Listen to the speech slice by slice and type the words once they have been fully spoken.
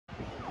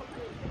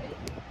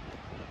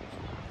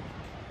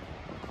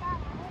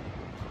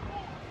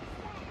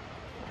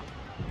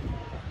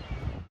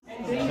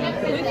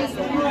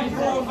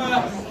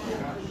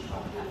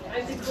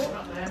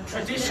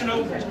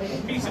Traditional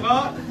piece of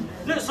art.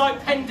 Looks like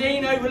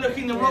Pendine,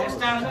 overlooking the rocks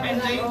down at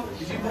Pendine.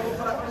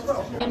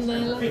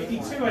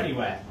 52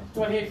 anywhere.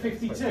 Do I hear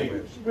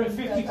 52? We're at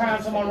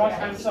 £50 on my right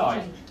hand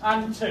side.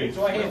 And 2.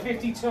 Do I hear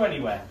 52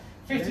 anywhere?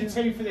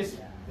 52 for this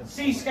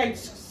seascape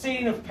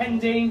scene of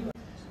Pendine.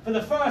 For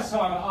the first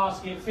time I'm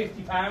asking at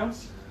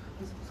 £50.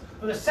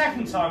 For the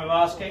second time I'm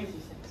asking,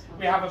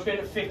 we have a bid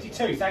at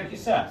 52. Thank you,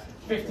 sir.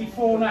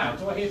 54 now.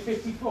 Do I hear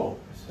 54?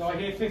 Do I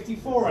hear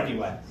 54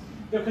 anywhere?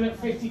 Looking at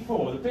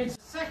 54. The bid's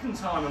the second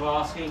time I'm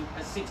asking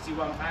at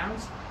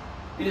 £61.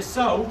 It is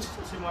sold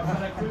to my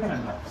fellow crew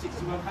member.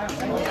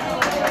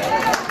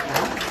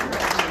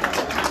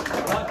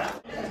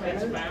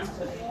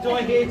 £61. Do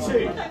I hear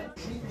 2?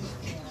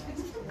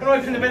 Can I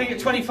open the bidding at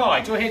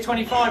 25? Do I hear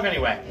 25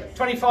 anywhere?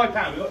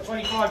 £25. We've got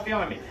 25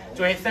 behind me.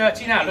 Do I hear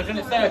 30 now? Looking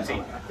at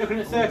 30. Looking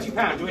at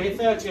 £30. Do I hear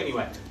 30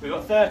 anywhere? We've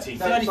got 30.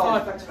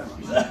 35.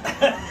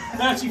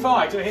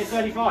 35. Do I hear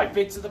 35?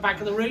 Bids at the back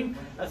of the room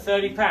at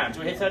 £30.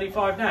 Do I hear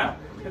 35 now?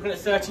 Looking at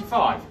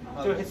 35.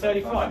 Do I hear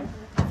 35?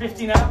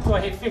 50 now? Do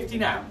I hear 50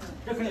 now?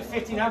 Looking at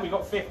 50 now? We've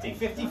got 50.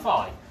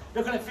 55.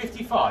 Looking at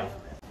 55.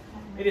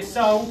 It is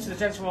sold to the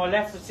gentleman on my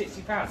left for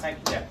 £60. Thank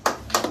you, Jeff.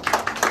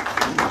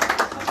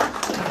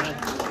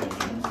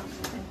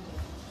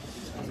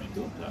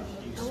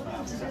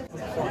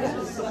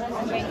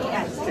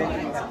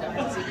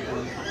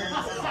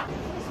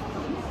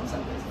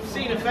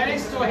 Scene of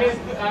Venice, do I hear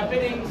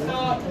bidding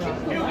start?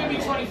 Who'll give me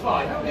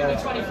 25? Who'll give me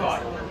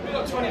 25? We've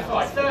got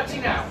 25. 30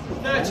 now.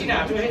 30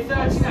 now. Do I hear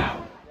 30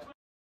 now?